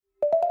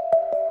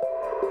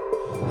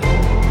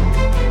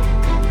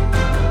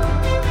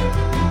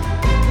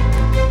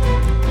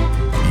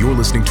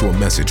listening to a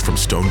message from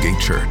Stonegate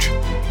Church.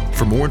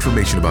 For more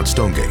information about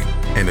Stonegate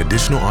and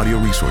additional audio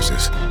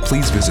resources,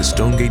 please visit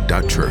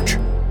stonegate.church.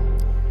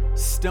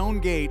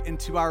 Stonegate, and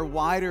to our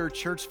wider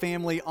church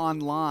family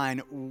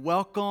online,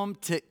 welcome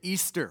to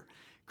Easter.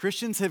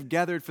 Christians have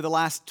gathered for the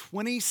last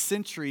 20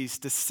 centuries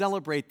to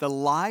celebrate the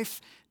life,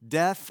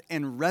 death,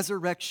 and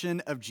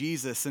resurrection of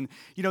Jesus. And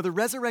you know, the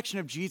resurrection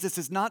of Jesus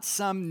is not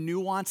some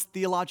nuanced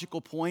theological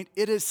point.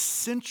 It is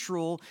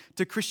central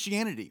to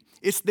Christianity.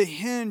 It's the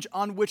hinge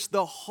on which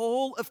the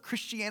whole of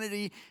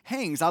Christianity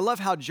hangs. I love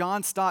how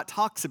John Stott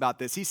talks about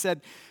this. He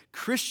said,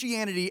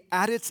 Christianity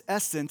at its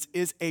essence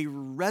is a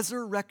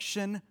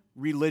resurrection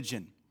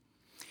religion.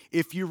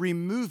 If you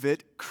remove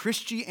it,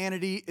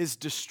 Christianity is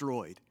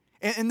destroyed.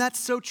 And that's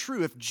so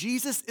true. If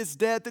Jesus is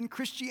dead, then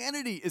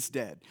Christianity is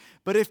dead.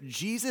 But if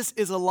Jesus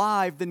is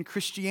alive, then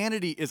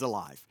Christianity is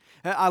alive.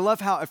 I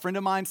love how a friend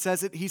of mine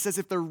says it. He says,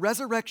 if the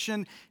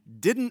resurrection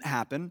didn't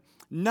happen,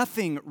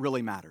 nothing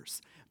really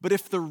matters. But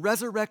if the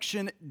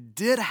resurrection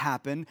did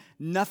happen,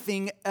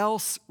 nothing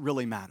else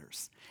really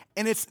matters.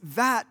 And it's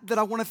that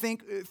I want to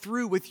think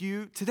through with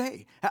you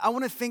today. I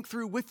want to think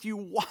through with you,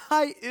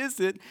 why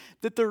is it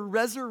that the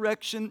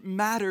resurrection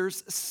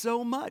matters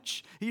so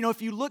much? You know,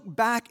 if you look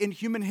back in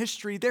human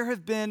history, there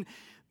have been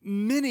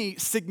many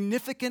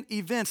significant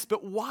events,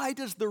 but why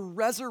does the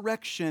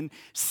resurrection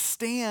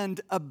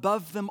stand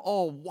above them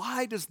all?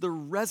 Why does the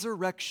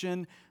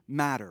resurrection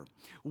matter?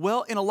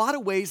 Well, in a lot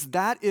of ways,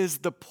 that is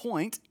the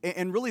point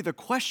and really the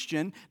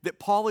question that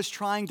Paul is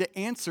trying to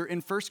answer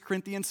in 1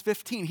 Corinthians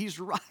 15. He's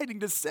writing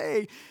to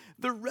say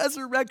the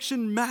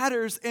resurrection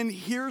matters, and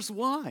here's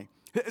why.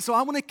 So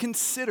I want to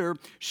consider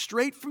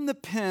straight from the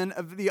pen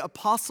of the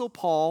Apostle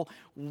Paul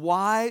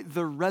why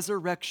the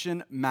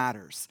resurrection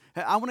matters.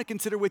 I want to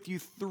consider with you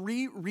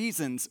 3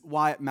 reasons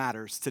why it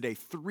matters today.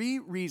 3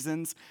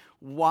 reasons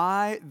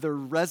why the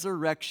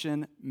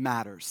resurrection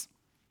matters.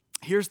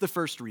 Here's the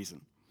first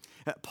reason.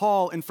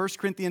 Paul in 1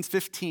 Corinthians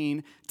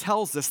 15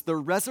 tells us the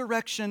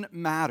resurrection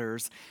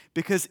matters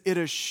because it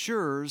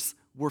assures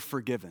we're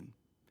forgiven.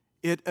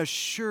 It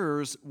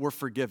assures we're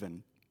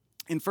forgiven.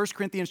 In 1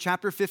 Corinthians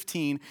chapter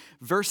 15,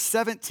 verse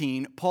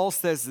 17, Paul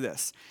says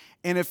this,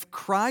 and if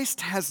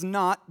Christ has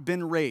not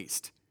been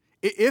raised,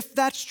 if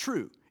that's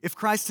true, if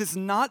Christ has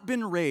not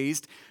been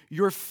raised,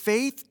 your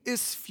faith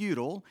is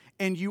futile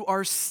and you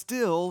are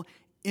still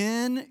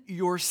in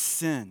your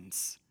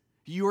sins.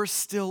 You are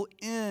still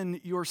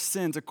in your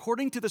sins.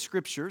 According to the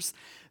scriptures,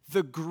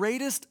 the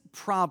greatest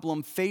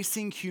problem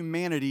facing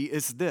humanity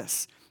is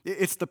this.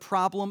 It's the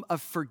problem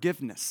of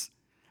forgiveness.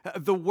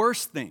 The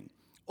worst thing,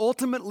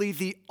 ultimately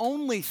the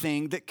only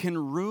thing that can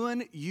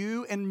ruin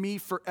you and me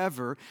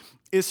forever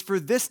is for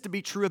this to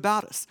be true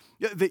about us,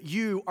 that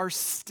you are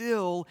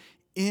still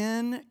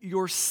in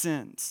your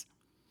sins.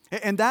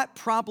 And that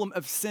problem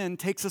of sin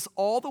takes us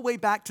all the way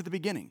back to the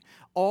beginning,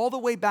 all the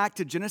way back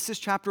to Genesis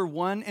chapter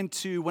 1 and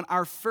 2, when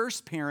our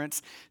first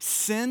parents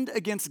sinned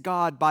against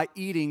God by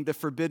eating the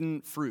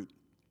forbidden fruit.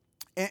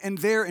 And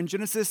there in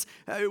Genesis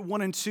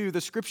 1 and 2, the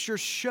scriptures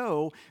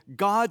show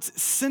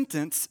God's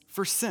sentence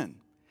for sin.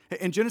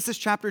 In Genesis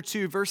chapter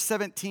 2, verse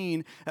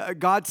 17,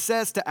 God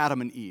says to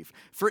Adam and Eve,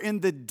 for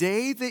in the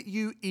day that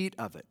you eat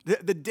of it,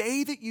 the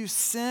day that you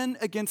sin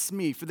against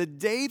me, for the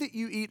day that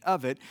you eat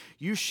of it,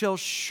 you shall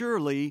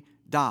surely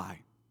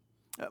die.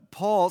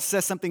 Paul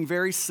says something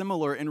very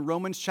similar in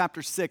Romans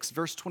chapter 6,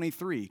 verse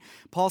 23.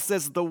 Paul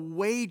says the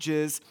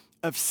wages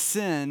of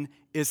sin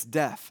is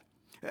death.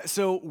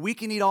 So we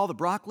can eat all the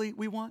broccoli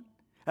we want.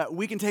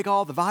 We can take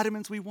all the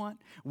vitamins we want.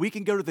 We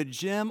can go to the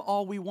gym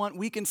all we want.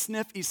 We can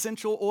sniff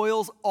essential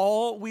oils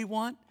all we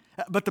want.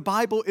 But the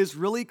Bible is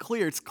really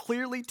clear. It's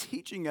clearly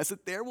teaching us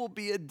that there will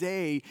be a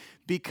day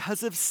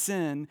because of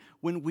sin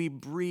when we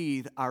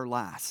breathe our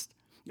last.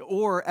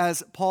 Or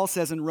as Paul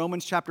says in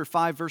Romans chapter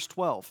 5, verse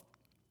 12,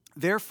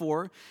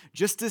 therefore,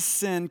 just as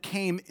sin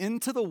came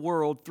into the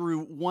world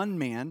through one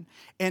man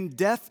and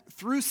death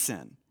through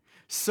sin,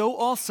 so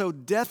also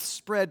death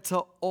spread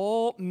to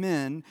all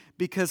men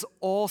because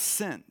all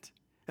sinned.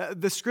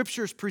 The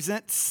scriptures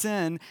present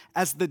sin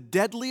as the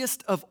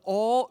deadliest of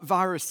all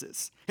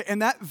viruses.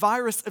 And that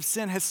virus of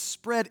sin has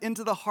spread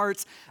into the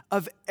hearts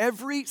of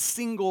every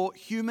single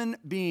human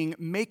being,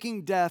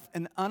 making death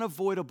an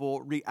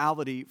unavoidable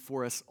reality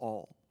for us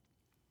all.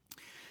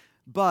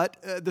 But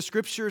the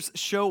scriptures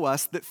show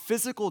us that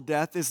physical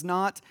death is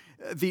not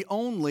the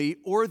only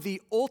or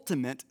the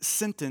ultimate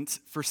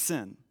sentence for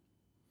sin.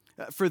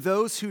 For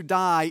those who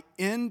die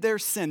in their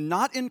sin,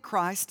 not in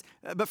Christ,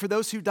 but for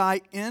those who die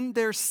in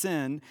their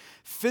sin,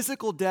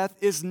 physical death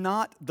is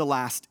not the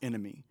last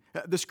enemy.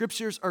 The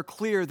scriptures are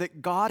clear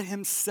that God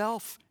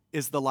himself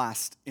is the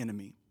last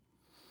enemy.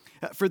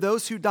 For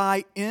those who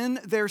die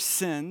in their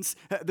sins,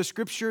 the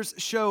scriptures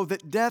show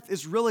that death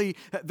is really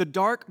the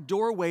dark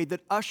doorway that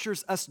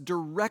ushers us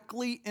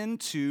directly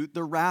into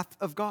the wrath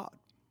of God.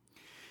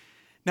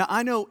 Now,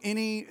 I know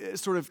any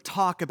sort of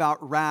talk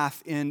about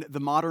wrath in the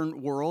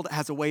modern world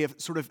has a way of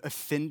sort of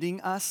offending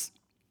us.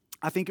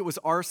 I think it was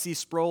R.C.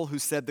 Sproul who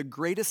said the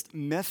greatest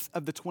myth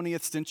of the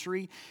 20th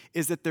century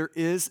is that there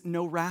is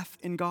no wrath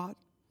in God.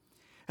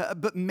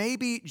 But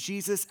maybe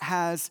Jesus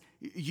has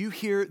you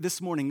here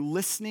this morning,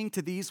 listening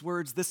to these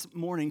words this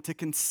morning to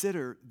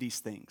consider these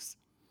things.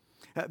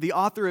 The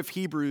author of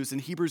Hebrews in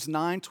Hebrews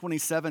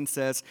 9:27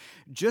 says,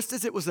 just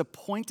as it was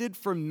appointed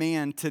for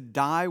man to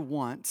die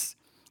once,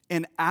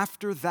 and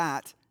after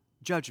that,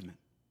 judgment.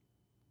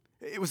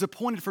 It was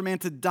appointed for man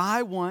to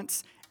die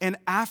once, and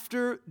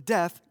after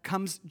death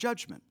comes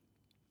judgment.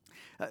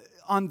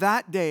 On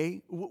that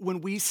day, when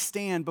we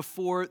stand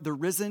before the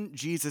risen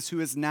Jesus,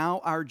 who is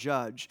now our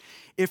judge,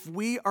 if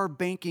we are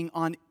banking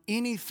on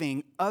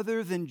anything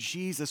other than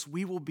Jesus,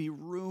 we will be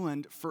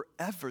ruined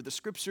forever. The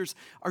scriptures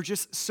are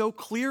just so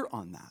clear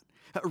on that.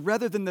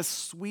 Rather than the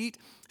sweet,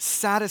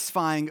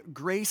 satisfying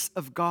grace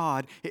of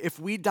God, if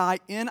we die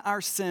in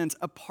our sins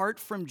apart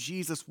from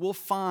Jesus, we'll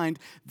find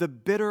the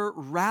bitter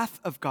wrath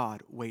of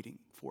God waiting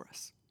for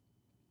us.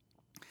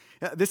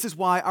 This is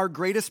why our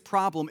greatest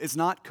problem is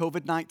not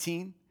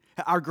COVID-19.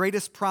 Our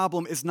greatest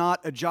problem is not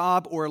a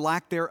job or a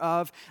lack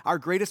thereof. Our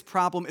greatest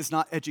problem is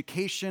not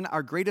education.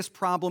 Our greatest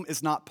problem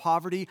is not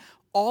poverty,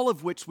 all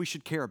of which we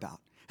should care about.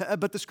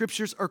 But the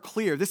scriptures are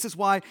clear. This is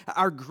why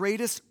our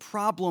greatest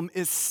problem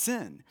is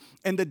sin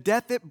and the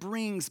death it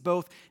brings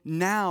both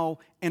now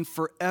and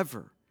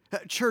forever.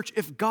 Church,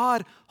 if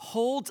God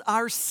holds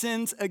our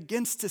sins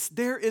against us,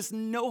 there is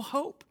no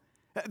hope.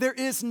 There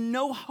is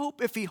no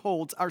hope if he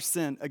holds our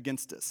sin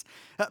against us.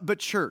 But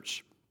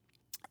church,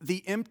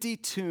 the empty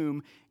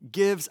tomb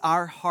gives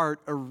our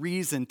heart a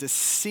reason to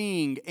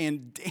sing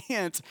and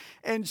dance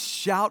and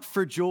shout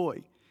for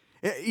joy.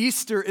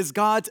 Easter is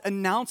God's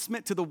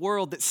announcement to the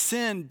world that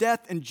sin,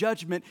 death, and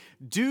judgment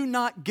do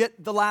not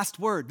get the last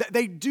word.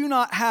 They do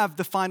not have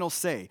the final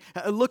say.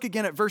 Look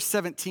again at verse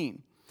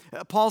 17.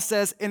 Paul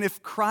says, and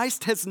if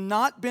Christ has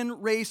not been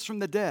raised from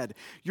the dead,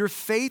 your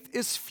faith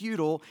is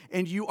futile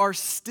and you are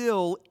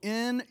still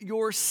in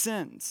your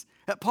sins.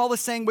 Paul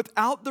is saying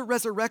without the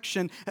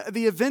resurrection,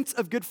 the events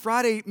of Good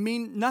Friday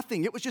mean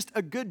nothing. It was just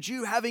a good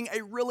Jew having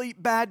a really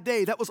bad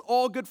day. That was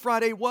all Good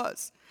Friday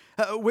was.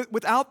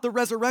 Without the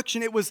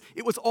resurrection, it was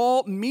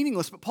all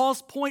meaningless. But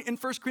Paul's point in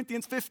 1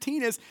 Corinthians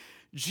 15 is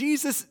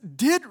Jesus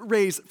did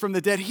raise from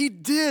the dead. He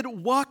did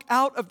walk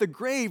out of the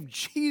grave.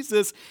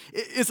 Jesus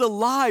is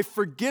alive.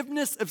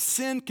 Forgiveness of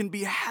sin can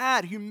be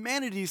had.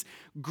 Humanity's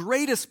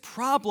greatest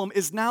problem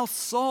is now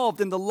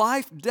solved in the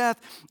life, death,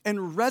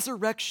 and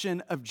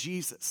resurrection of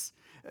Jesus.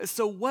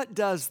 So what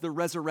does the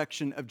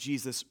resurrection of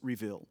Jesus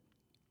reveal?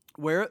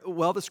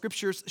 Well, the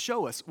scriptures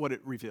show us what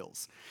it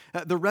reveals.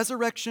 The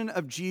resurrection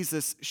of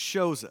Jesus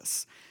shows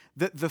us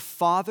that the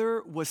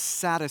Father was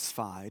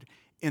satisfied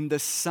in the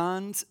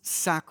Son's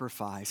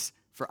sacrifice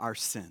for our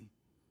sin.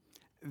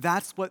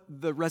 That's what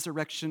the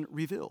resurrection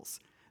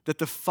reveals, that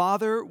the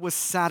Father was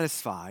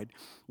satisfied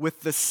with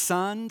the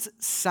Son's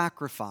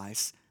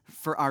sacrifice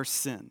for our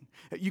sin.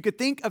 You could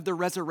think of the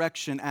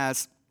resurrection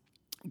as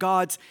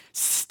God's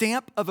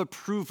stamp of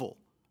approval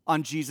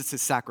on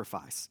Jesus'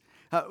 sacrifice.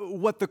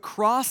 What the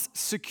cross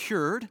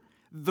secured,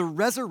 the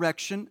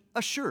resurrection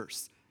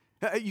assures.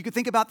 You could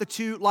think about the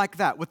two like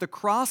that. What the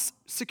cross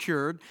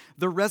secured,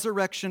 the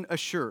resurrection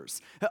assures.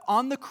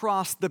 On the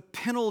cross, the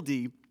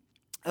penalty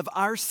of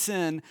our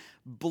sin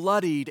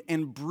bloodied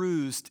and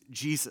bruised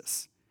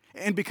Jesus.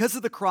 And because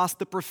of the cross,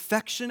 the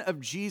perfection of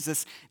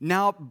Jesus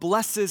now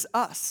blesses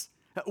us.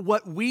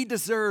 What we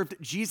deserved,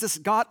 Jesus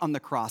got on the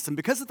cross. And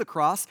because of the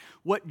cross,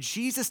 what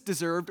Jesus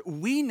deserved,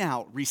 we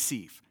now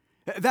receive.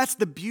 That's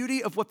the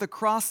beauty of what the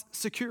cross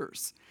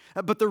secures.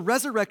 But the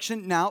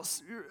resurrection now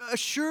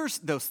assures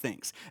those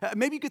things.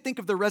 Maybe you could think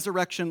of the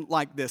resurrection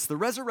like this. The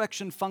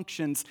resurrection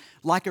functions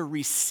like a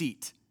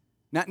receipt.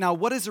 Now,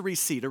 what is a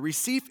receipt? A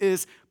receipt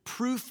is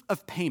proof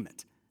of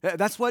payment.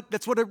 That's what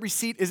a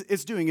receipt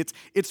is doing.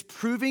 It's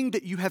proving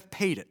that you have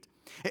paid it.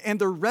 And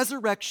the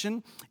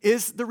resurrection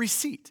is the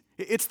receipt.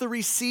 It's the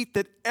receipt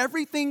that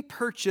everything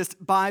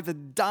purchased by the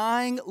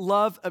dying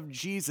love of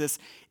Jesus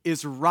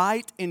is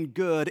right and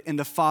good in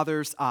the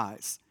Father's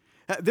eyes.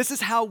 This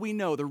is how we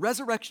know, the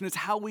resurrection is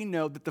how we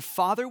know that the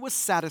Father was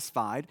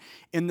satisfied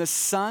in the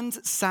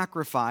Son's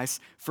sacrifice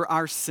for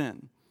our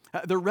sin.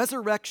 The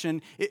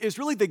resurrection is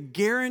really the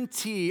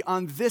guarantee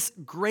on this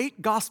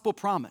great gospel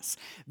promise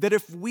that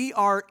if we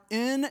are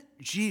in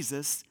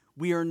Jesus,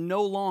 we are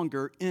no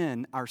longer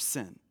in our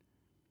sin.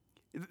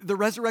 The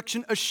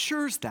resurrection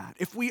assures that.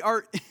 If we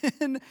are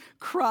in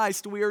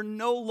Christ, we are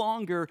no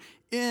longer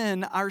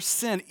in our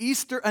sin.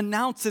 Easter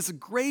announces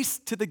grace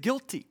to the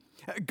guilty,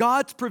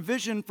 God's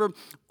provision for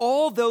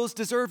all those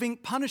deserving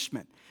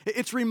punishment.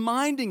 It's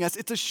reminding us,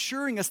 it's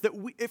assuring us that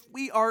if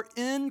we are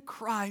in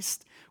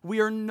Christ,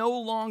 we are no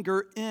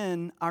longer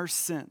in our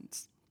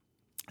sins.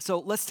 So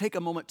let's take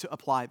a moment to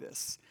apply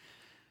this.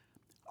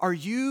 Are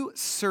you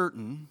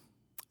certain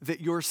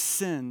that your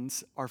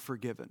sins are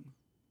forgiven?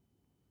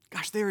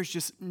 Gosh, there is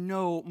just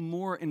no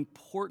more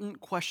important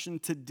question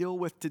to deal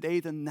with today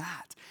than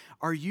that.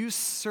 Are you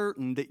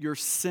certain that your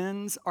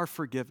sins are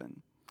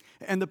forgiven?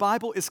 And the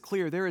Bible is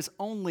clear. There is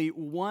only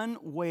one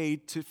way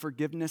to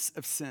forgiveness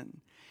of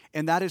sin,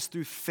 and that is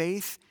through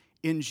faith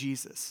in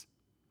Jesus.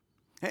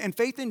 And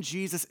faith in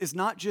Jesus is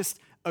not just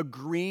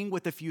agreeing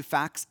with a few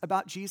facts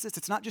about Jesus.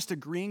 It's not just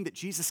agreeing that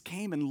Jesus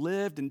came and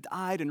lived and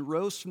died and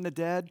rose from the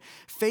dead.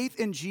 Faith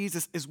in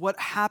Jesus is what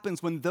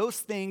happens when those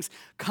things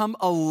come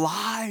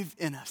alive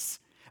in us,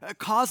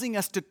 causing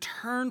us to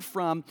turn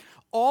from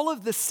all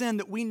of the sin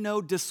that we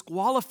know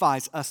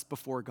disqualifies us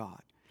before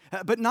God.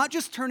 But not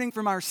just turning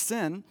from our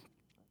sin,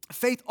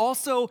 faith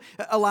also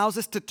allows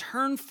us to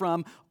turn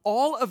from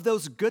all of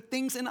those good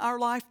things in our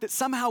life that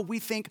somehow we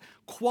think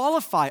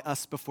qualify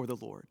us before the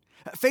Lord.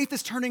 Faith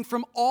is turning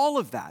from all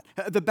of that,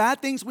 the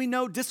bad things we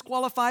know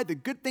disqualify, the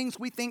good things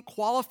we think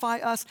qualify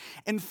us,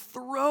 and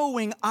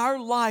throwing our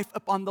life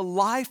upon the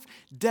life,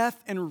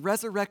 death, and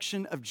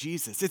resurrection of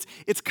Jesus.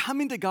 It's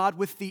coming to God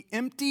with the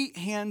empty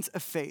hands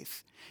of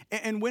faith.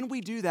 And when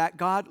we do that,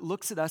 God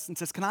looks at us and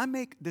says, "Can I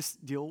make this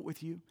deal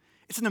with you?"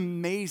 It's an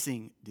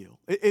amazing deal.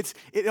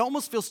 It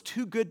almost feels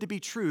too good to be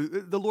true.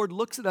 The Lord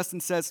looks at us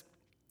and says,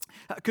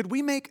 "Could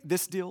we make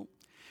this deal?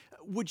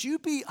 Would you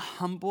be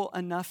humble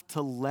enough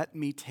to let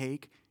me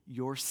take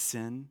your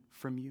sin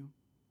from you?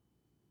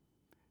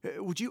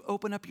 Would you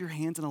open up your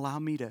hands and allow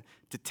me to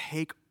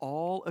take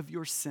all of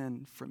your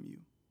sin from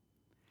you?"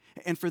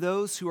 And for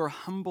those who are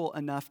humble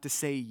enough to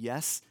say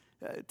yes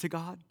to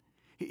God,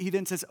 he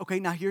then says, "Okay,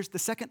 now here's the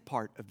second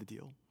part of the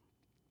deal.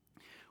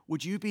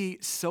 Would you be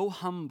so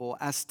humble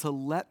as to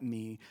let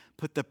me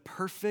put the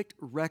perfect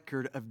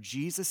record of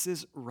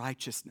Jesus'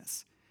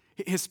 righteousness,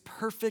 his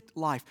perfect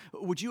life,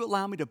 would you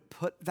allow me to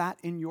put that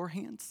in your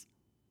hands?"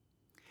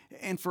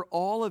 And for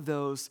all of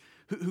those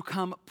who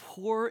come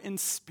poor in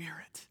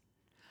spirit,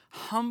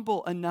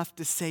 humble enough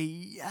to say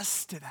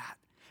yes to that,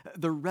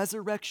 the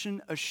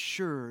resurrection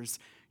assures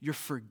you're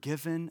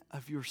forgiven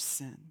of your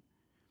sin.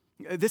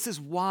 This is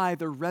why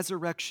the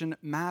resurrection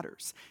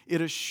matters.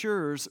 It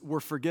assures we're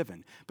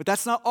forgiven. But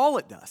that's not all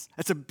it does.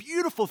 That's a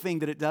beautiful thing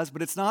that it does,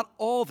 but it's not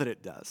all that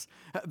it does.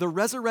 The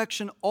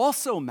resurrection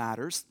also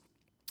matters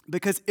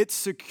because it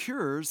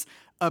secures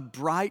a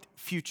bright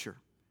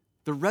future.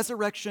 The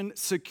resurrection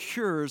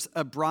secures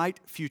a bright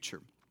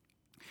future.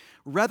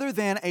 Rather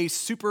than a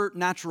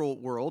supernatural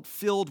world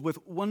filled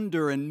with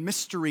wonder and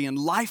mystery and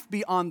life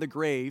beyond the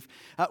grave,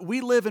 we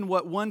live in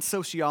what one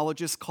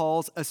sociologist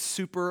calls a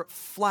super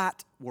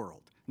flat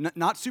world.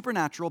 Not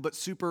supernatural, but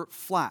super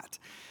flat.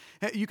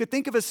 You could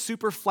think of a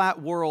super flat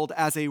world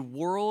as a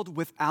world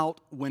without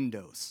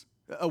windows.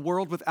 A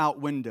world without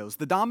windows.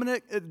 The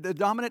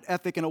dominant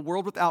ethic in a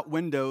world without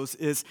windows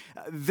is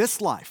this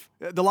life,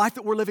 the life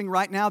that we're living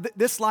right now.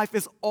 This life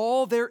is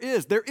all there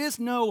is. There is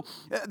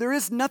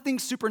nothing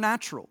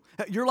supernatural.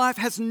 Your life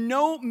has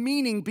no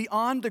meaning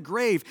beyond the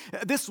grave.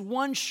 This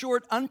one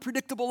short,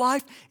 unpredictable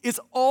life is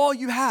all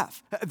you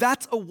have.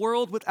 That's a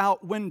world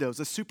without windows,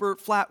 a super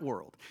flat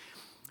world.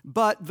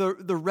 But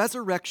the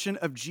resurrection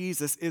of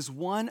Jesus is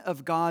one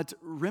of God's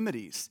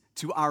remedies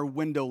to our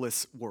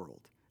windowless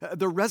world.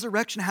 The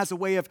resurrection has a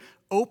way of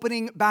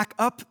opening back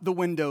up the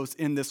windows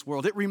in this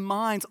world. It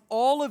reminds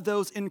all of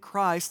those in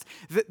Christ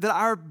that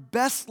our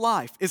best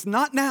life is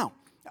not now.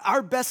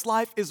 Our best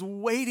life is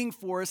waiting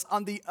for us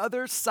on the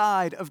other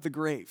side of the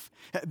grave.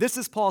 This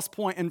is Paul's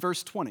point in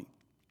verse 20.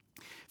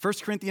 1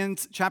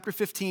 Corinthians chapter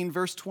 15,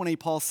 verse 20,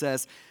 Paul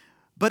says,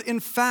 "But in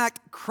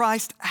fact,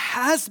 Christ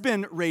has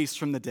been raised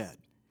from the dead."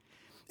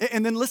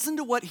 And then listen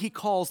to what he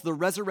calls the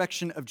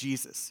resurrection of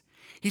Jesus.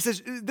 He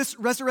says, this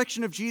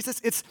resurrection of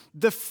Jesus, it's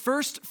the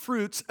first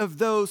fruits of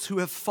those who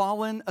have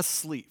fallen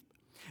asleep.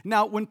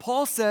 Now, when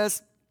Paul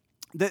says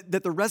that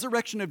the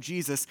resurrection of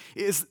Jesus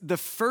is the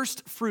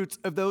first fruits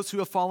of those who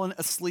have fallen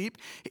asleep,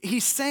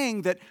 he's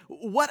saying that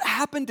what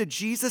happened to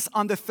Jesus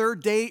on the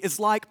third day is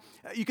like,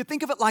 you could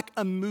think of it like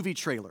a movie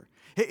trailer.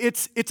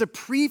 It's a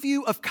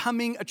preview of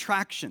coming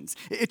attractions.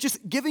 It's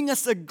just giving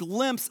us a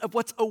glimpse of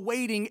what's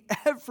awaiting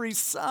every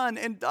son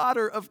and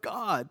daughter of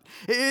God.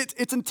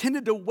 It's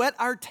intended to whet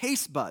our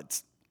taste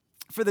buds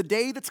for the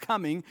day that's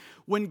coming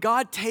when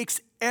God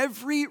takes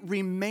every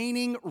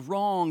remaining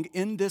wrong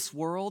in this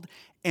world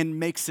and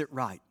makes it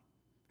right.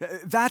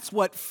 That's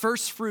what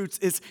first fruits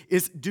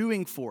is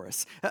doing for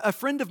us. A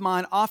friend of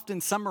mine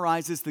often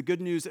summarizes the good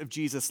news of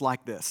Jesus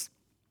like this: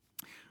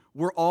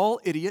 we're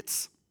all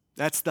idiots.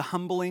 That's the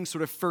humbling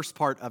sort of first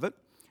part of it.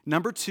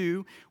 Number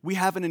two, we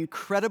have an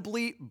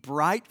incredibly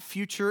bright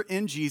future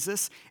in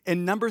Jesus.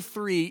 And number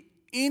three,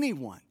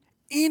 anyone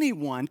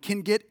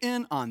can get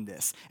in on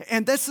this.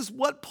 And this is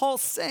what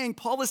Paul's saying.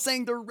 Paul is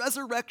saying the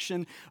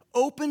resurrection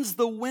opens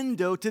the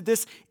window to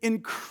this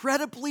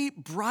incredibly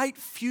bright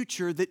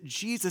future that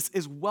Jesus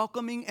is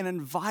welcoming and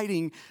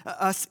inviting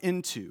us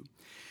into.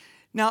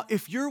 Now,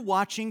 if you're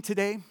watching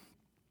today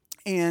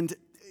and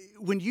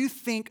when you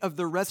think of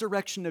the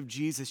resurrection of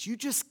Jesus, you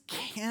just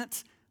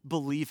can't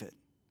believe it.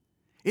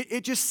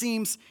 It just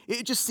seems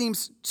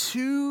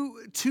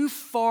too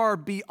far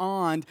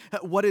beyond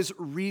what is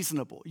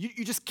reasonable.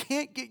 You just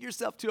can't get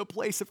yourself to a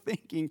place of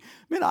thinking,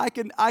 man, I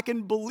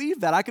can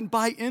believe that. I can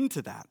buy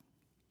into that.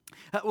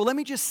 Well, let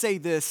me just say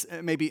this,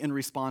 maybe in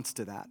response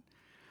to that.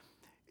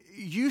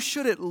 You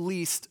should at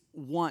least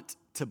want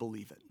to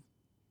believe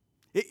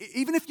it.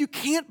 Even if you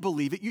can't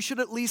believe it, you should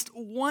at least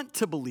want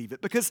to believe it,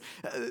 because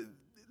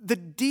the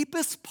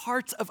deepest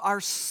parts of our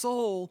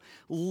soul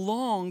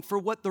long for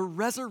what the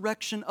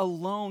resurrection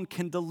alone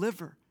can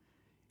deliver.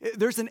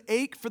 There's an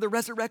ache for the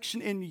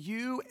resurrection in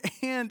you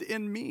and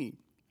in me.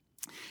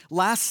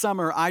 Last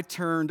summer, I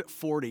turned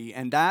 40,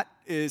 and that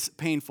is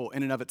painful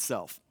in and of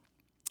itself.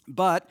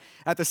 But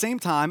at the same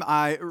time,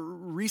 I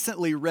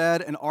recently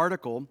read an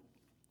article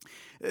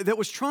that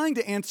was trying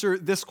to answer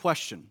this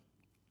question.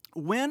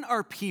 When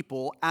are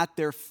people at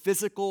their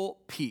physical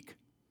peak?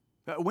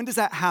 When does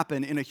that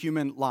happen in a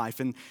human life?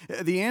 And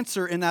the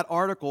answer in that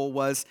article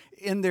was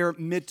in their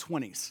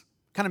mid-20s.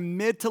 Kind of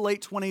mid to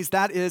late 20s,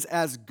 that is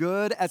as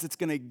good as it's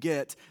going to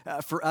get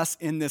for us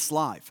in this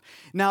life.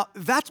 Now,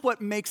 that's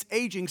what makes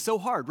aging so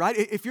hard, right?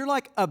 If you're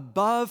like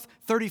above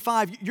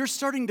 35, you're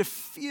starting to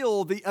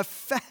feel the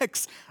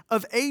effects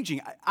of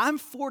aging. I'm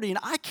 40 and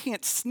I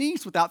can't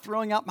sneeze without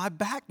throwing out my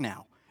back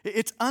now.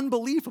 It's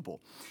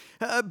unbelievable.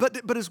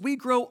 But as we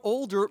grow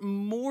older,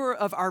 more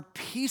of our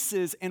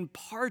pieces and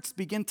parts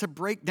begin to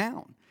break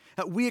down.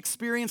 We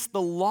experience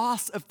the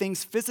loss of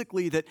things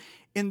physically that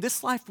in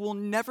this life we'll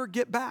never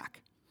get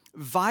back.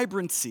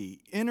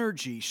 Vibrancy,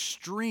 energy,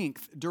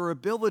 strength,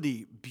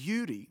 durability,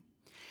 beauty.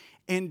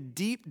 And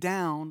deep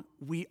down,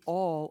 we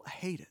all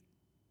hate it.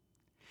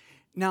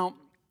 Now,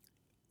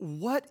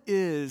 what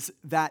is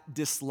that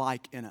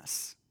dislike in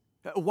us?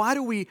 Why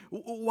do we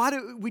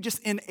just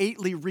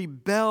innately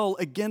rebel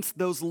against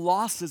those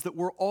losses that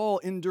we're all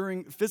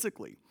enduring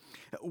physically?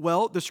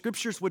 Well, the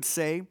scriptures would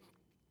say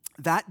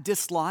that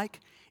dislike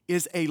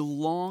is a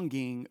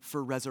longing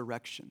for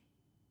resurrection.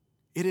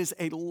 It is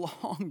a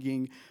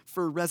longing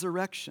for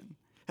resurrection.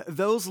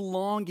 Those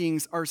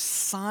longings are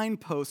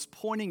signposts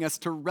pointing us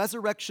to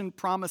resurrection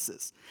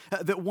promises,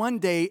 that one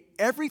day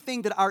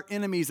everything that our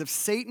enemies of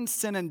Satan,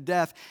 sin, and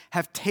death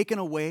have taken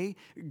away,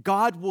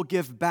 God will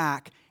give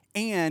back,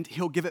 and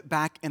he'll give it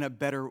back in a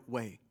better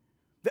way.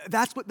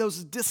 That's what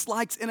those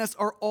dislikes in us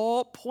are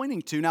all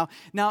pointing to.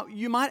 Now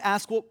you might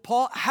ask, well,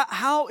 Paul,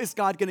 how is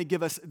God going to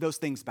give us those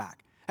things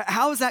back?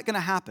 How is that going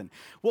to happen?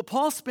 Well,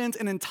 Paul spends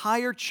an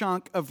entire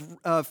chunk of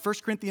 1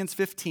 Corinthians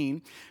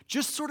 15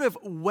 just sort of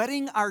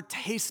whetting our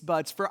taste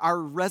buds for our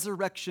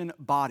resurrection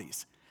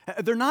bodies.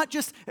 They're not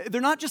just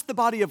the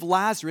body of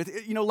Lazarus.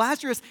 You know,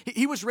 Lazarus,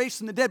 he was raised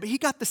from the dead, but he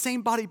got the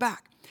same body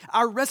back.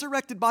 Our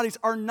resurrected bodies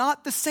are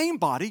not the same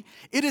body.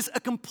 It is a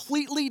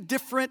completely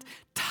different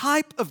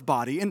type of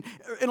body. And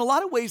in a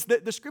lot of ways,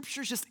 the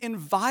scriptures just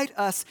invite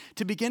us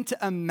to begin to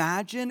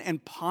imagine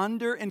and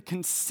ponder and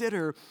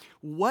consider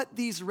what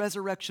these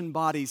resurrection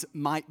bodies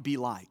might be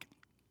like.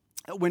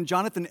 When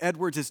Jonathan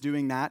Edwards is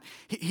doing that,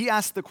 he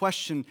asked the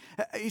question,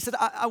 he said,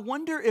 I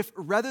wonder if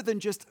rather than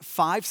just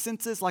 5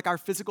 senses like our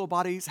physical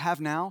bodies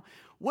have now,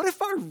 what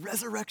if our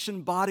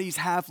resurrection bodies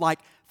have like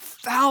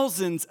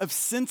thousands of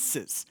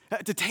senses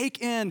to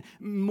take in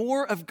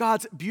more of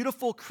God's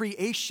beautiful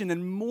creation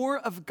and more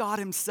of God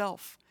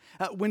himself?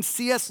 When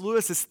C.S.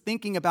 Lewis is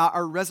thinking about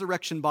our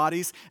resurrection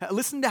bodies,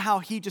 listen to how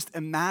he just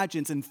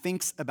imagines and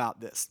thinks about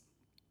this.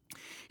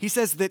 He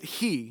says that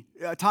he,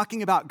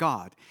 talking about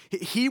God,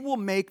 he will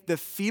make the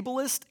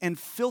feeblest and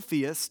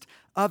filthiest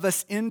of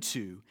us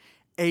into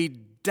a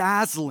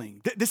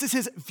dazzling, this is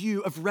his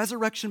view of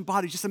resurrection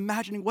bodies, just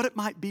imagining what it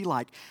might be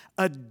like,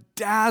 a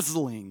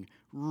dazzling,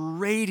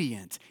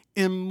 radiant,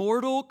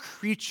 immortal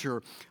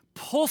creature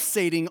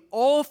pulsating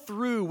all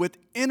through with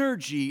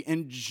energy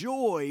and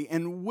joy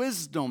and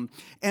wisdom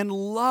and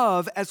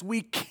love as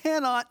we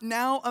cannot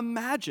now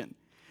imagine.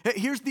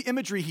 Here's the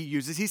imagery he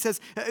uses. He says,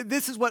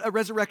 this is what a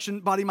resurrection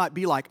body might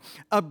be like.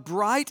 A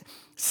bright,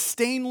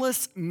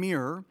 stainless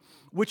mirror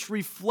which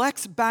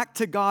reflects back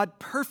to God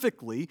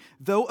perfectly,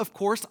 though, of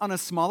course, on a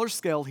smaller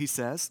scale, he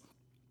says,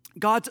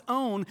 God's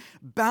own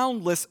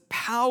boundless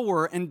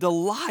power and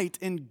delight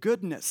in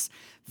goodness.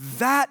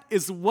 That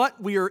is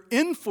what we are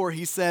in for,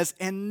 he says,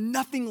 and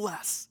nothing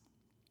less.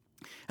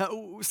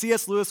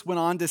 C.S. Lewis went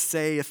on to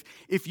say,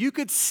 if you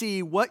could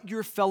see what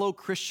your fellow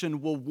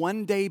Christian will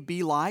one day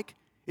be like,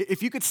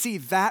 if you could see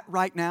that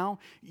right now,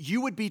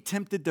 you would be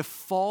tempted to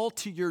fall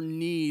to your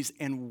knees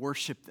and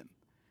worship them.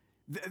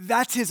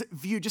 That's his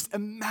view, just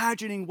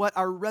imagining what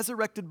our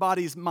resurrected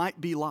bodies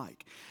might be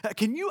like.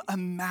 Can you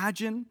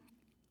imagine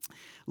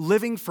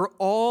living for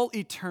all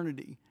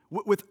eternity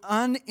with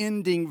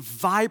unending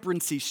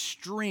vibrancy,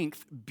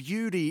 strength,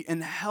 beauty,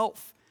 and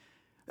health?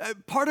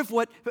 Part of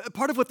what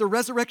the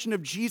resurrection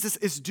of Jesus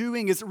is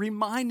doing is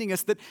reminding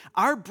us that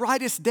our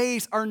brightest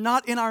days are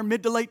not in our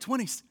mid to late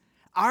 20s.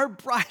 Our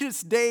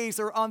brightest days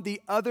are on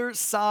the other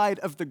side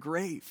of the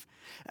grave.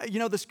 You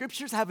know, the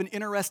scriptures have an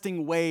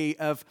interesting way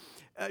of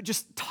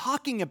just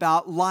talking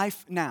about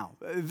life now,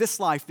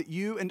 this life that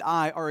you and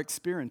I are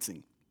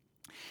experiencing.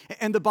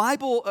 And the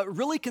Bible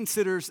really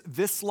considers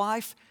this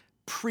life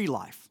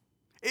pre-life.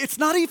 It's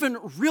not even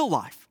real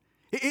life.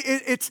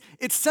 It's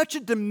such a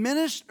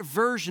diminished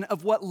version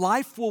of what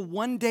life will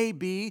one day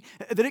be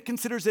that it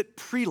considers it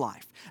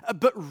pre-life.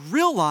 But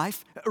real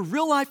life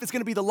is going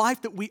to be the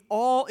life that we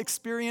all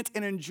experience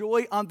and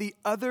enjoy on the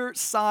other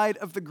side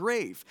of the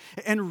grave.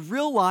 And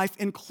real life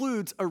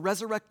includes a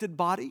resurrected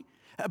body,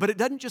 But it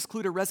doesn't just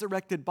include a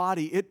resurrected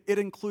body. It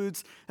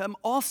includes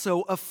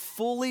also a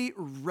fully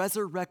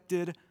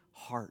resurrected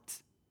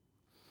heart.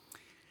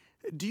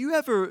 Do you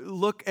ever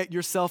look at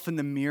yourself in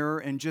the mirror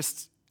and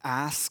just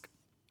ask,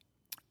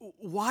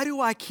 why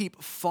do I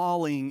keep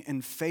falling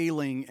and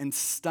failing and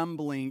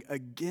stumbling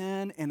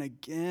again and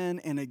again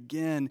and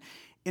again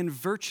in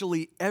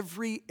virtually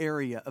every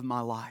area of my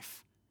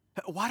life?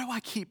 Why do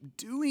I keep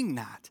doing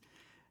that?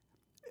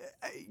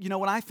 You know,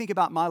 when I think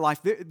about my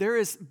life, there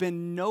has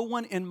been no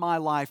one in my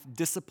life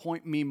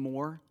disappoint me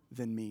more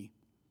than me.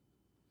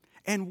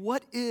 And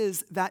what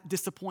is that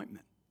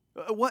disappointment?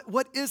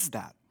 What is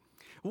that?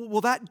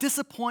 Well, that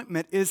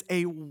disappointment is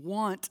a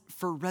want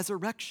for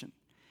resurrection.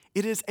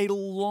 It is a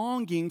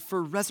longing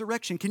for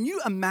resurrection. Can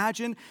you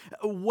imagine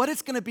what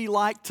it's going to be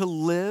like to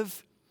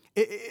live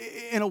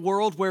in a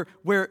world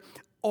where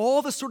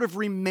all the sort of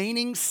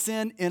remaining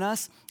sin in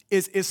us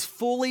is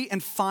fully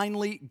and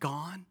finally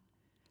gone?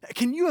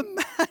 Can you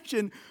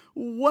imagine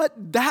what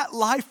that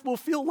life will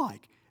feel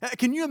like?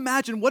 Can you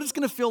imagine what it's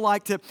going to feel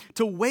like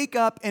to wake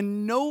up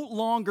and no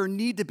longer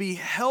need to be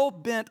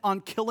hell-bent on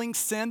killing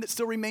sin that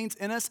still remains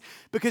in us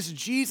because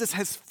Jesus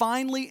has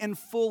finally and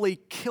fully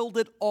killed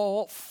it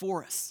all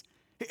for us?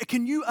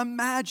 Can you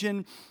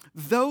imagine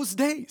those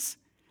days?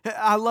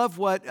 I love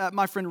what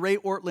my friend Ray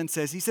Ortlund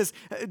says. He says,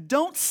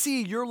 don't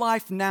see your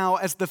life now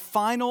as the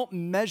final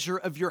measure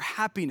of your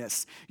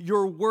happiness,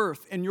 your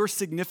worth, and your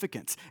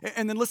significance.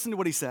 And then listen to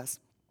what he says.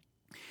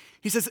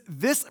 He says,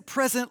 this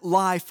present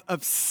life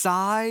of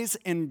sighs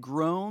and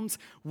groans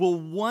will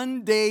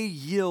one day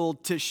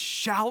yield to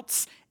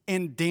shouts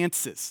and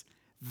dances.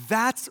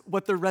 That's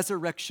what the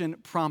resurrection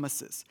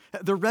promises.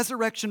 The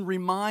resurrection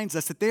reminds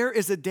us that there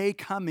is a day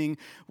coming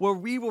where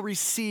we will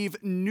receive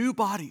new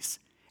bodies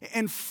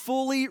and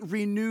fully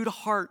renewed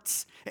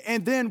hearts.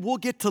 And then we'll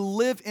get to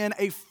live in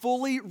a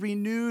fully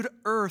renewed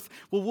earth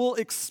where we'll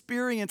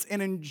experience and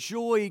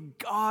enjoy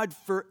God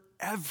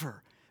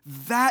forever.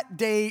 That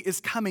day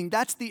is coming.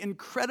 That's the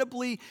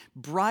incredibly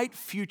bright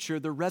future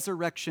the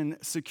resurrection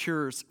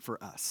secures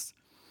for us.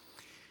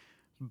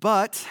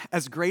 But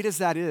as great as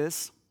that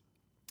is,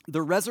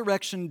 the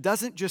resurrection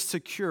doesn't just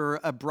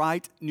secure a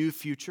bright new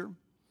future.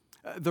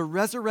 The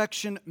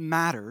resurrection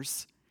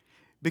matters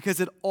because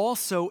it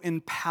also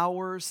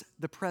empowers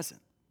the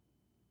present.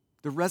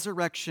 The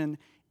resurrection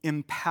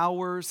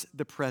empowers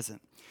the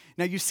present.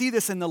 Now you see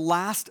this in the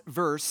last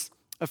verse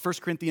of 1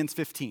 Corinthians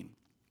 15.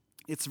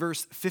 It's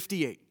verse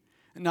 58.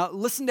 Now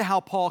listen to how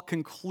Paul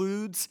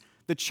concludes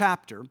the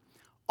chapter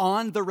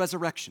on the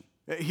resurrection.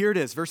 Here it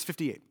is, verse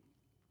 58.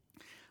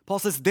 Paul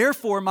says,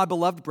 therefore, my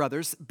beloved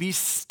brothers, be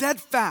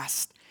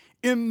steadfast,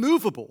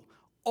 immovable,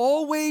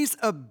 always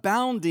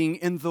abounding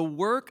in the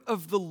work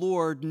of the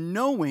Lord,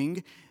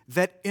 knowing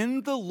that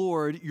in the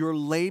Lord your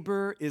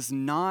labor is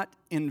not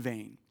in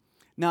vain.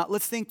 Now,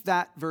 let's think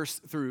that verse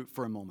through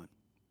for a moment.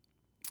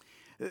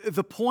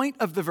 The point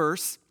of the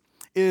verse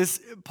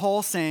is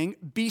Paul saying,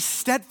 be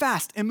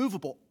steadfast,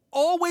 immovable,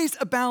 always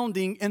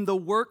abounding in the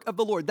work of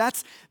the Lord.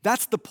 That's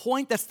the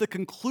point, that's the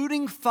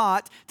concluding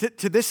thought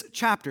to this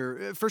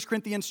chapter, 1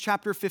 Corinthians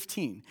chapter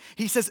 15.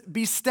 He says,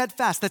 be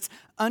steadfast, that's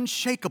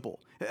unshakable.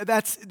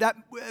 That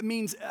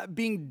means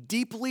being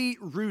deeply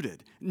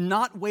rooted,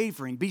 not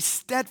wavering. Be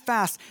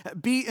steadfast,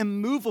 be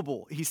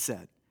immovable, he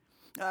said.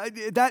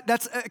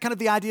 That's kind of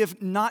the idea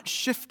of not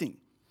shifting.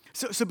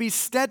 So be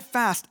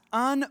steadfast,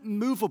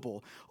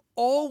 unmovable,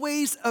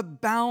 always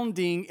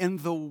abounding in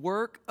the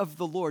work of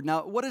the Lord.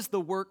 Now, what does the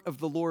work of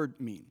the Lord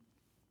mean?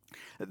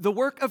 The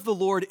work of the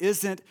Lord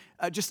isn't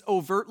just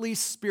overtly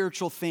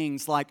spiritual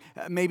things like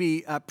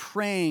maybe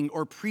praying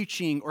or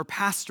preaching or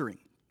pastoring.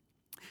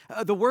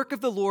 The work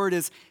of the Lord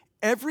is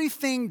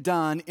everything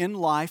done in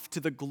life to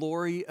the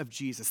glory of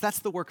Jesus. That's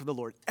the work of the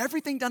Lord.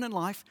 Everything done in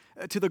life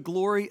to the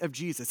glory of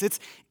Jesus. It's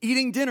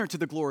eating dinner to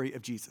the glory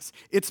of Jesus.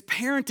 It's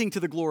parenting to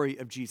the glory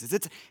of Jesus.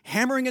 It's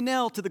hammering a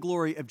nail to the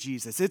glory of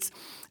Jesus. It's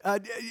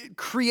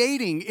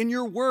creating in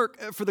your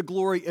work for the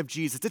glory of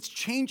Jesus. It's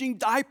changing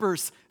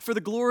diapers for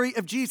the glory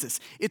of Jesus.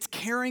 It's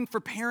caring for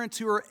parents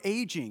who are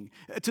aging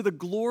to the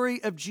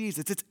glory of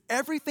Jesus. It's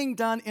everything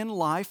done in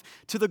life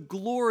to the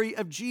glory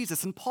of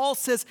Jesus. And Paul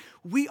says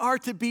we are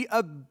to be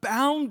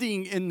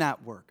abounding in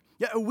that work.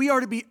 We are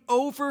to be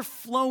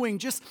overflowing,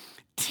 just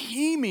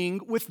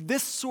teeming with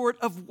this sort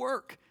of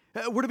work.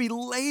 We're to be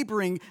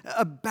laboring,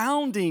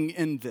 abounding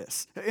in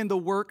this, in the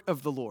work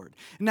of the Lord.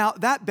 Now,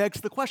 that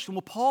begs the question,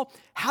 well, Paul,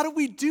 how do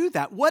we do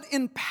that? What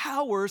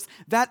empowers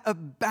that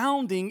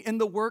abounding in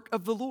the work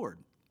of the Lord?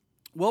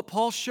 Well,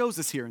 Paul shows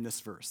us here in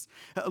this verse.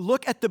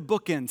 Look at the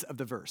bookends of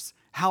the verse,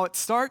 how it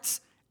starts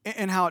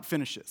and how it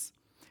finishes.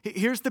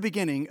 Here's the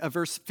beginning of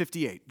verse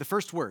 58. The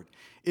first word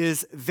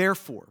is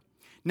therefore.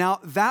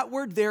 Now, that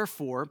word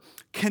therefore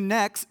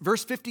connects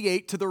verse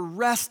 58 to the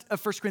rest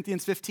of 1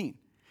 Corinthians 15.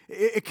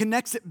 It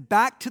connects it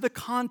back to the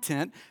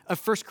content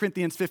of 1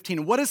 Corinthians 15.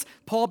 And what has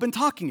Paul been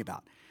talking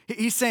about?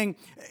 He's saying,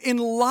 in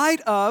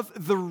light of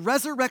the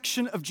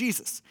resurrection of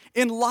Jesus,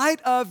 in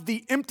light of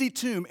the empty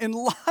tomb, in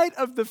light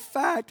of the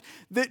fact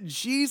that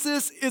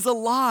Jesus is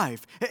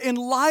alive, in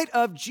light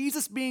of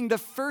Jesus being the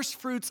first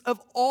fruits of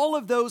all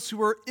of those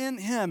who are in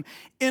him,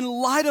 in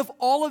light of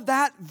all of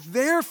that,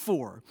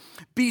 therefore,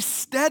 be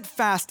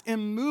steadfast,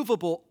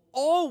 immovable,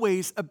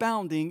 always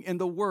abounding in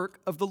the work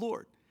of the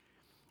Lord.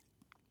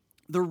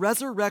 The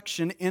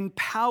resurrection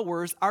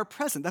empowers our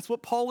present. That's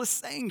what Paul is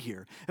saying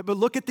here. But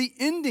look at the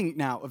ending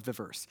now of the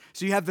verse.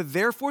 So you have the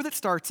therefore that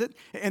starts it,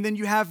 and then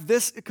you have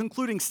this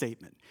concluding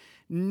statement.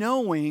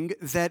 Knowing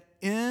that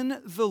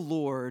in the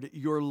Lord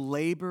your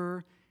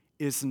labor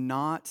is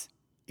not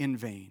in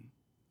vain.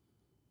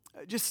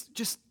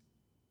 Just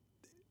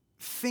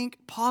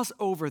think, pause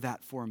over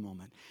that for a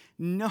moment.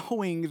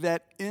 Knowing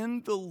that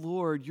in the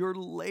Lord your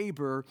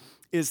labor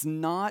is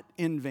not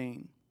in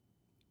vain.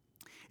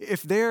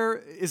 If there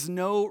is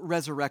no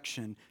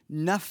resurrection,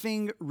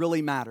 nothing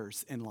really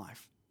matters in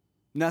life.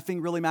 Nothing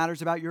really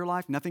matters about your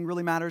life. Nothing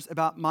really matters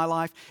about my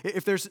life.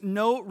 If there's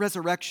no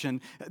resurrection,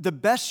 the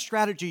best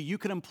strategy you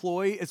could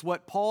employ is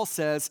what Paul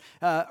says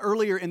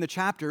earlier in the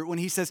chapter when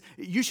he says,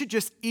 you should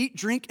just eat,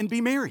 drink, and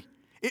be merry.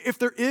 If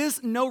there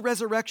is no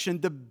resurrection,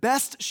 the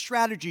best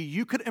strategy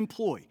you could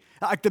employ,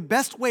 like the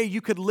best way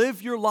you could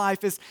live your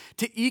life is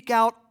to eke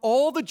out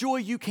all the joy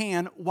you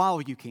can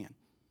while you can.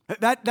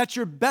 That's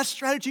your best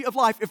strategy of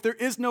life if there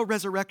is no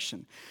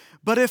resurrection.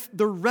 But if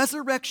the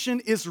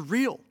resurrection is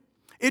real,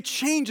 it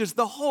changes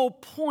the whole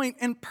point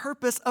and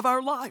purpose of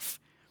our life.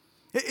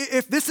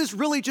 If this is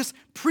really just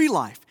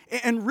pre-life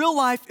and real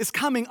life is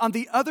coming on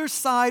the other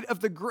side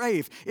of the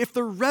grave, if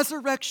the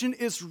resurrection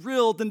is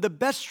real, then the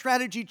best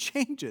strategy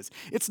changes.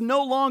 It's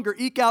no longer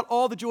eke out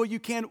all the joy you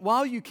can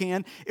while you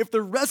can. If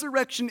the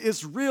resurrection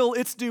is real,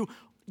 it's do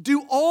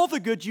all the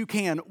good you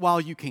can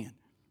while you can.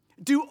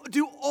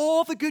 Do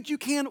all the good you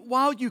can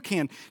while you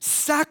can.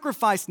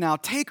 Sacrifice now.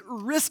 Take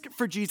risk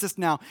for Jesus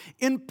now.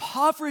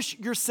 Impoverish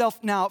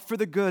yourself now for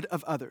the good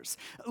of others.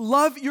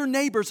 Love your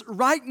neighbors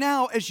right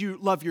now as you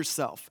love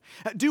yourself.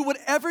 Do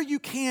whatever you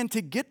can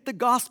to get the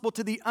gospel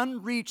to the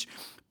unreached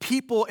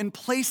people and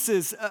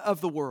places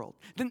of the world.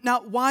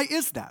 Now, why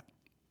is that?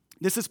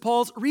 This is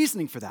Paul's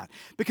reasoning for that,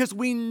 because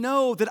we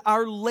know that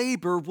our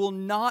labor will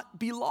not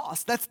be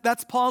lost.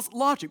 That's Paul's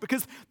logic,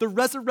 because the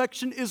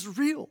resurrection is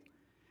real.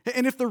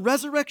 And if the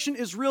resurrection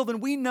is real, then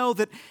we know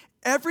that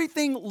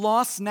everything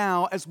lost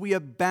now as we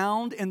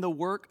abound in the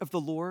work of the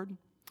Lord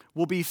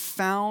will be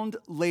found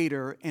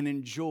later and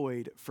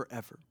enjoyed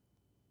forever.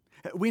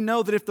 We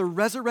know that if the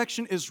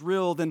resurrection is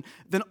real, then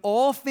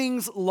all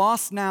things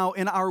lost now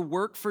in our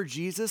work for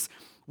Jesus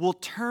will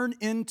turn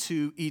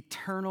into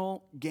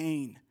eternal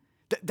gain.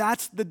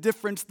 That's the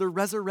difference the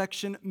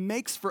resurrection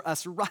makes for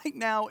us right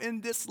now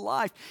in this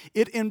life.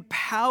 It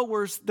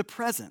empowers the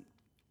present.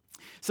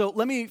 So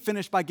let me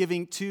finish by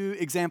giving two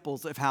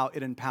examples of how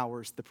it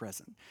empowers the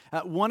present.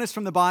 One is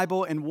from the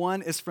Bible and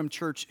one is from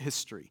church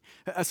history.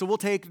 So we'll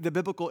take the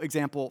biblical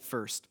example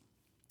first.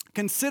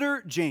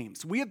 Consider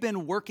James. We have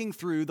been working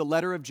through the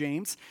letter of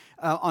James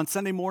on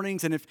Sunday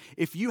mornings, and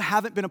if you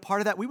haven't been a part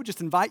of that, we would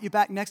just invite you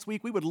back next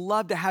week. We would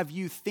love to have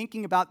you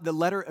thinking about the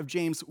letter of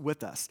James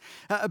with us.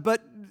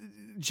 But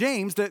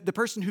James, the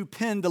person who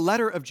penned the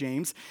letter of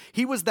James,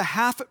 he was the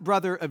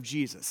half-brother of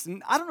Jesus.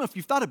 And I don't know if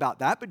you've thought about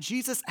that, but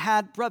Jesus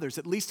had brothers,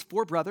 at least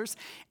 4 brothers,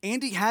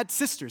 and he had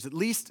sisters, at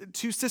least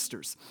 2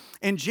 sisters.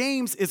 And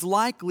James is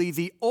likely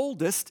the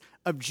oldest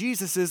of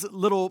Jesus'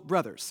 little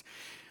brothers.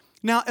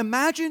 Now,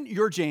 imagine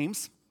you're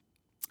James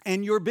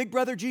and your big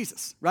brother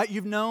Jesus, right?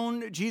 You've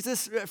known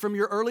Jesus from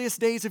your earliest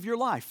days of your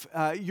life.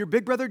 Your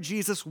big brother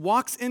Jesus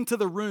walks into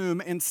the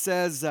room and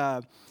says,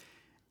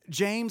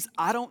 James,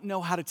 I don't know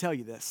how to tell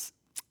you this,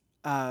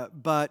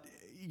 but,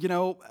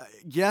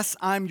 yes,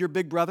 I'm your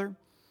big brother.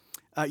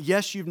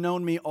 Yes, you've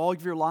known me all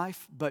of your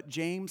life, but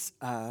James,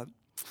 I'm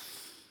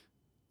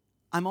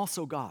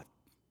also God.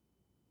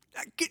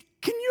 Can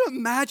you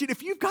imagine,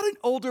 if you've got an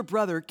older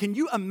brother, can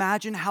you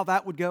imagine how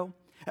that would go?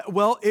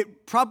 Well,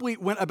 it probably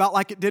went about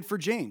like it did for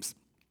James.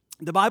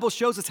 The Bible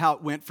shows us how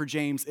it went for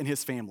James and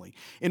his family.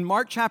 In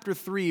Mark chapter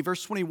 3,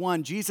 verse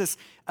 21, Jesus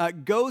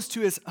goes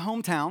to his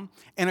hometown,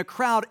 and a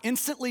crowd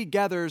instantly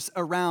gathers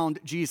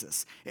around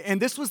Jesus.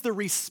 And this was the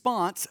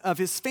response of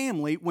his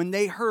family when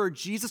they heard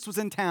Jesus was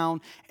in town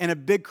and a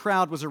big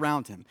crowd was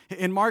around him.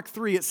 In Mark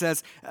 3, it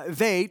says,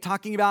 they,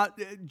 talking about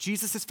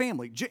Jesus'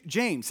 family,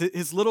 James,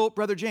 his little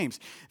brother James,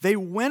 they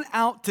went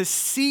out to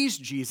seize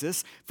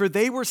Jesus, for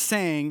they were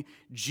saying,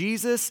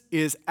 Jesus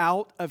is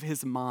out of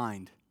his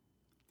mind.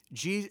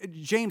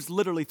 James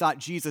literally thought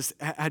Jesus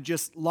had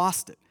just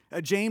lost it.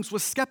 James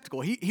was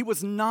skeptical. He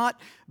was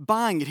not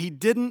buying it. He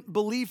didn't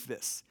believe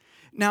this.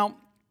 Now,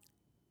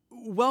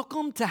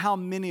 welcome to how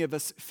many of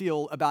us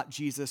feel about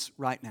Jesus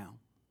right now.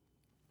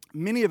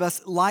 Many of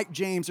us, like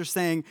James, are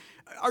saying,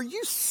 are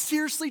you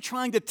seriously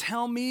trying to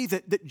tell me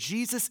that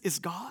Jesus is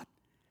God?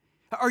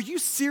 Are you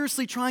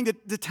seriously trying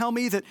to tell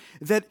me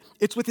that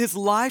it's with his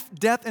life,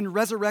 death, and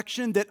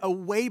resurrection that a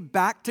way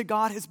back to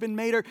God has been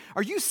made? Or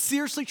are you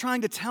seriously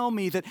trying to tell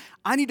me that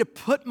I need to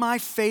put my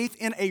faith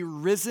in a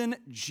risen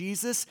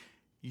Jesus?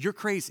 You're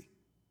crazy.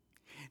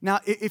 Now,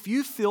 if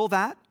you feel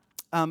that,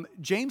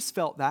 James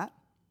felt that.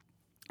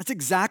 That's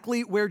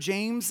exactly where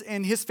James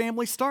and his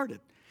family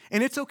started.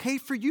 And it's okay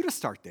for you to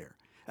start there.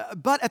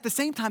 But at the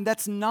same time,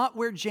 that's not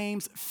where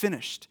James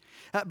finished.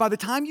 By the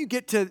time you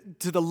get to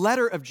the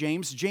letter of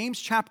James, James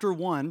chapter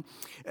 1,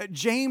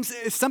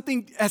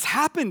 something has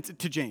happened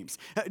to James.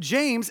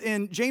 James,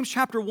 in James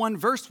chapter 1,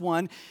 verse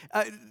 1,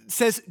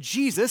 says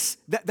Jesus,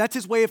 that's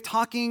his way of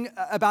talking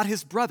about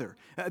his brother.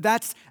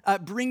 That's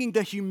bringing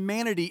the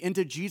humanity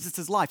into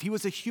Jesus' life. He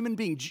was a human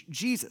being,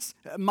 Jesus,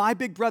 my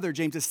big brother,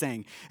 James is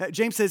saying.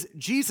 James says,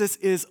 Jesus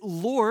is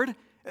Lord.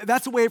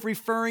 That's a way of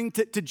referring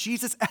to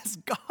Jesus as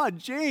God.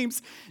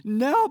 James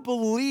now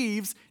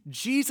believes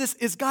Jesus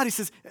is God. He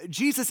says,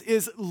 Jesus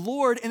is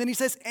Lord, and then he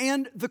says,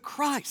 and the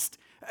Christ.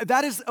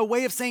 That is a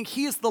way of saying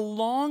he is the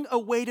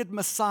long-awaited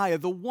Messiah,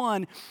 the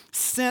one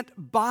sent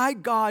by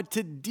God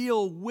to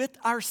deal with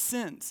our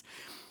sins.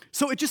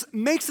 So it just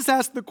makes us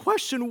ask the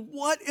question,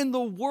 what in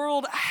the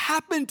world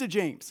happened to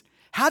James?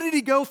 How did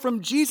he go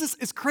from Jesus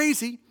is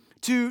crazy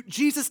to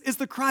Jesus is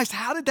the Christ?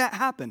 How did that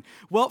happen?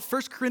 Well,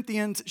 1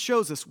 Corinthians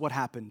shows us what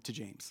happened to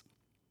James.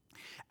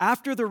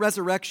 After the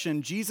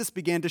resurrection, Jesus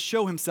began to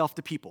show himself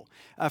to people.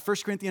 1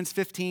 Corinthians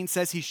 15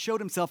 says he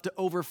showed himself to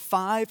over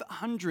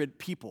 500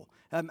 people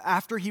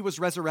after he was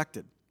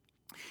resurrected.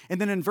 And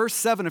then in verse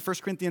 7 of 1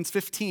 Corinthians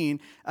 15,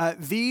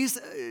 this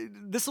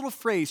little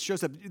phrase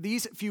shows up,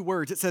 these few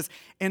words. It says,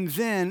 and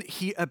then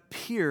he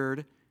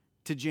appeared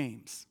to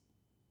James.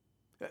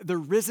 The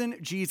risen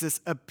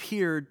Jesus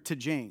appeared to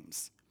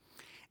James.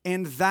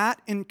 And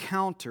that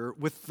encounter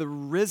with the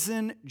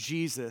risen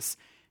Jesus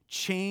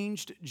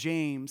changed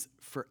James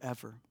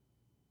forever.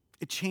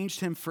 It changed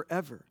him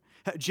forever.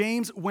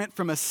 James went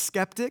from a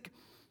skeptic,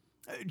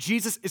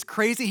 Jesus is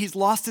crazy, he's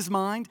lost his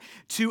mind,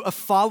 to a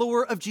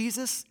follower of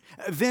Jesus,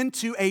 then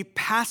to a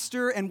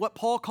pastor and what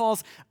Paul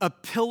calls a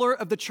pillar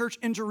of the church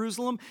in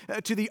Jerusalem,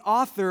 to the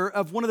author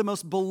of one of the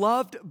most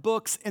beloved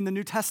books in the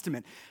New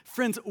Testament.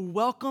 Friends,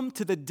 welcome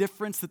to the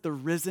difference that the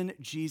risen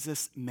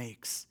Jesus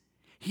makes.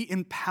 He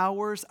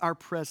empowers our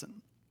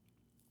present.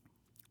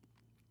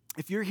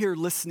 If you're here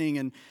listening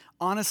and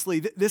honestly,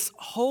 this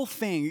whole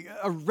thing,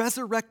 a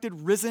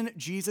resurrected, risen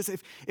Jesus,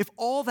 if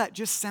all that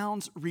just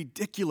sounds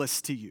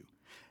ridiculous to you,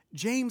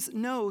 James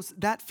knows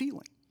that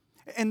feeling.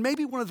 And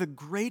maybe one of the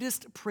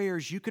greatest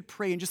prayers you could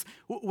pray in just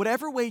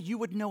whatever way you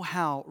would know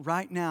how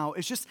right now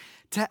is just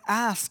to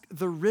ask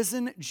the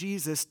risen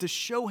Jesus to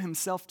show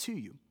himself to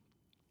you.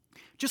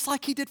 Just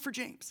like he did for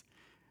James.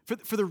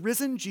 For the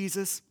risen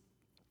Jesus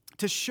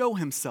to show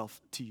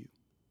himself to you.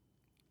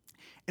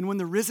 And when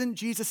the risen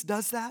Jesus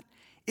does that,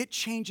 it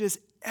changes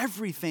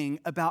everything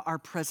about our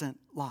present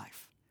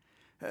life.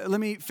 Let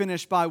me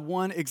finish by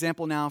one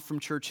example now from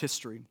church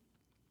history.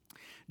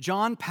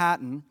 John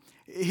Paton,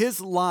 his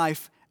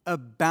life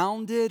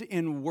abounded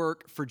in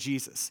work for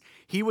Jesus.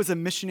 He was a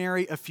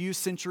missionary a few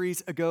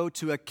centuries ago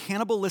to a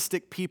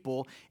cannibalistic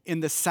people in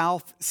the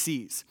South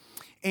Seas.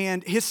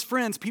 And his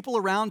friends, people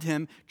around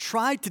him,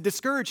 tried to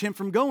discourage him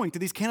from going to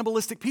these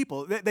cannibalistic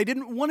people. They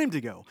didn't want him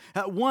to go.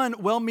 One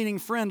well-meaning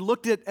friend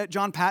looked at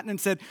John Paton and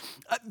said,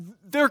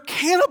 they're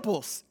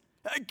cannibals.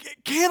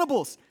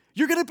 Cannibals.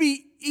 You're going to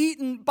be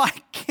eaten by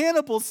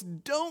cannibals.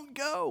 Don't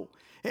go.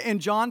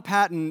 And John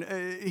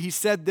Paton, he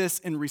said this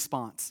in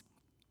response.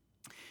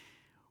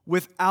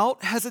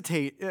 Without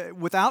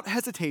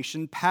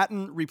hesitation,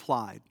 Paton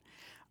replied,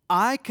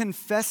 I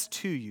confess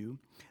to you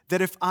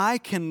that if I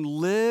can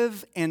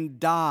live and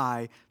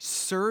die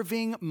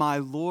serving my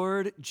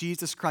Lord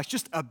Jesus Christ,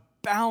 just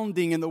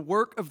abounding in the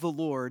work of the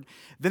Lord,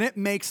 then it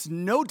makes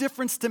no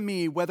difference to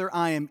me whether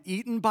I am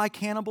eaten by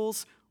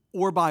cannibals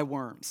or by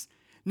worms.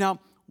 Now,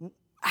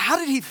 how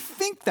did he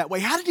think that way?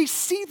 How did he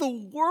see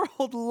the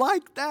world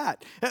like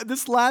that?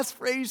 This last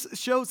phrase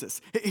shows us.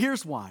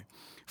 Here's why.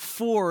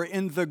 For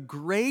in the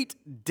great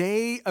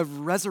day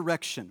of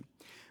resurrection,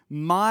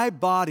 my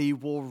body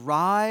will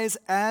rise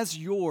as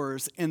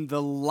yours in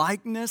the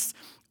likeness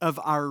of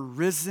our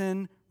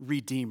risen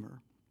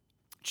Redeemer.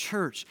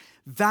 Church,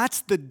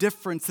 that's the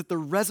difference that the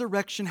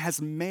resurrection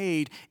has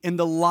made in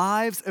the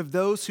lives of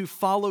those who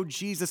follow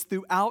Jesus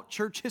throughout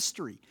church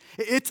history.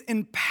 It's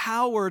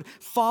empowered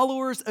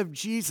followers of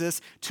Jesus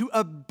to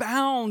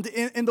abound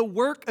in the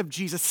work of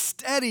Jesus,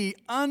 steady,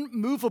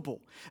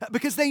 unmovable,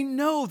 because they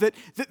know that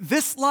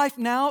this life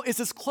now is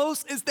as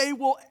close as they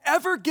will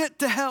ever get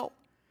to hell.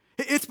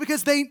 It's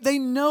because they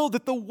know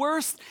that the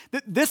worst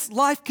that this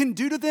life can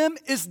do to them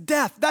is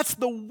death. That's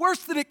the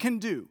worst that it can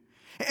do.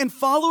 And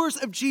followers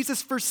of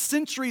Jesus for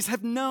centuries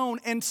have known,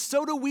 and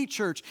so do we,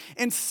 church,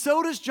 and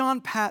so does John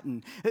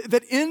Paton,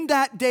 that in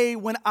that day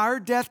when our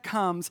death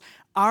comes,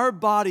 our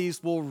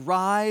bodies will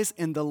rise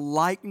in the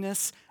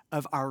likeness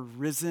of our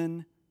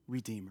risen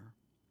Redeemer.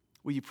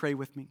 Will you pray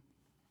with me?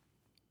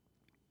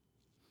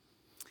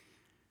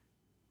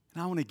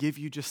 And I want to give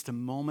you just a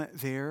moment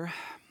there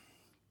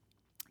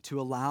to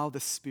allow the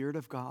Spirit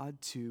of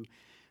God to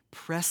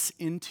press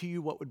into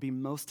you what would be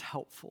most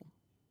helpful.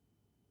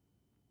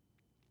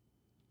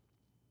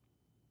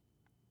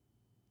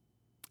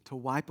 To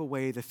wipe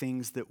away the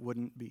things that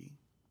wouldn't be.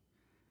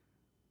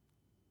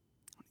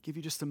 I'll give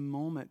you just a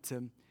moment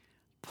to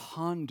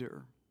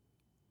ponder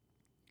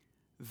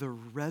the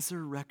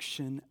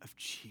resurrection of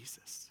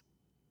Jesus.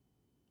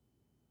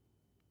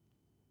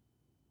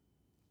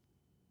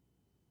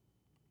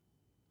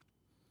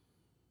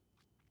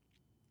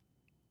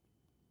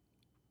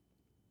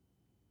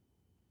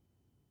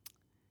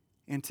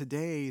 And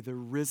today, the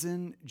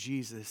risen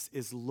Jesus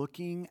is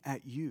looking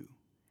at you,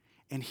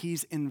 and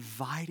he's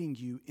inviting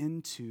you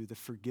into the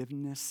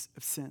forgiveness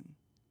of sin.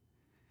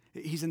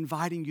 He's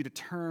inviting you to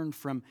turn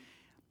from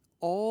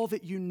all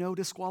that you know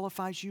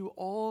disqualifies you,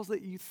 all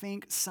that you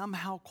think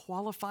somehow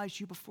qualifies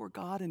you before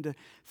God, and to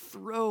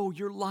throw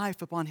your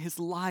life upon his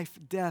life,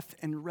 death,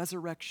 and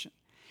resurrection.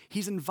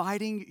 He's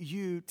inviting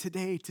you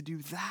today to do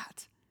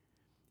that.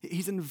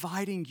 He's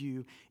inviting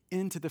you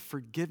into the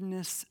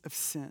forgiveness of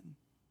sin.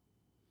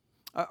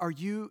 Are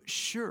you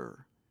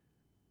sure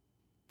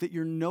that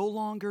you're no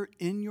longer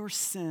in your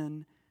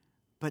sin,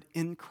 but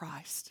in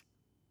Christ?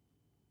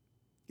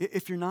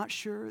 If you're not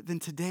sure, then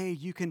today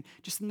you can,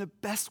 just in the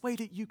best way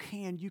that you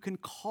can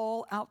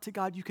call out to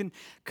God. You can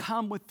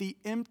come with the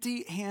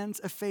empty hands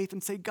of faith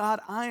and say, God,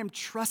 I am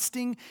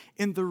trusting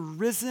in the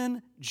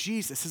risen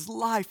Jesus, his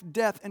life,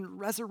 death, and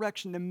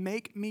resurrection to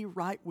make me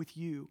right with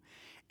you.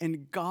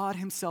 And God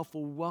himself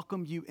will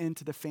welcome you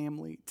into the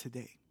family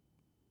today.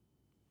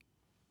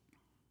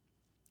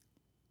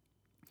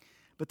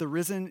 But the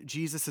risen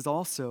Jesus is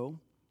also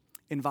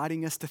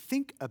inviting us to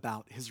think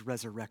about his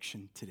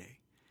resurrection today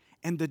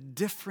and the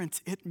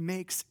difference it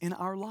makes in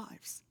our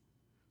lives.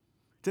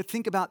 To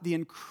think about the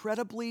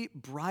incredibly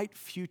bright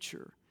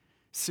future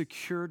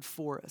secured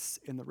for us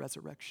in the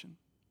resurrection.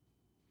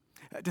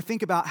 To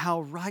think about how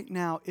right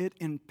now it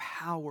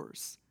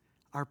empowers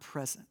our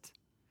present.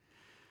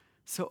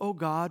 So, oh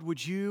God,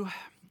 would you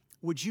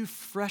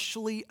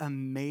freshly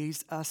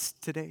amaze us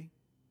today?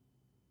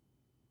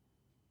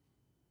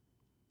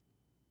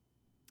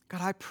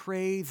 God, I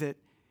pray that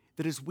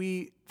as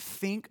we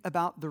think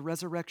about the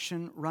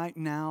resurrection right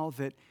now,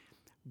 that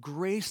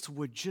grace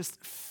would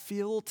just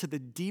fill to the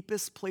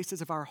deepest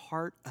places of our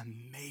heart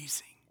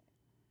amazing.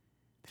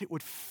 That it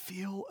would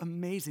feel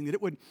amazing, that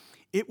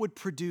it would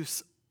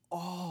produce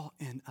awe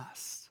in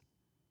us.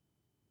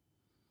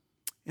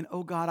 And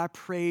oh God, I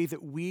pray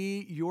that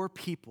we, your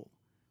people,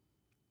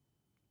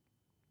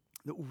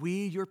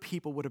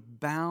 would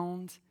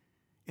abound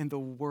in the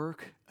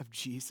work of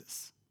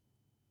Jesus.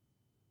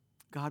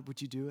 God,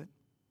 would you do it?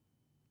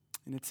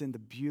 And it's in the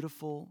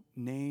beautiful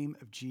name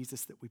of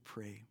Jesus that we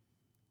pray.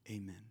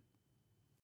 Amen.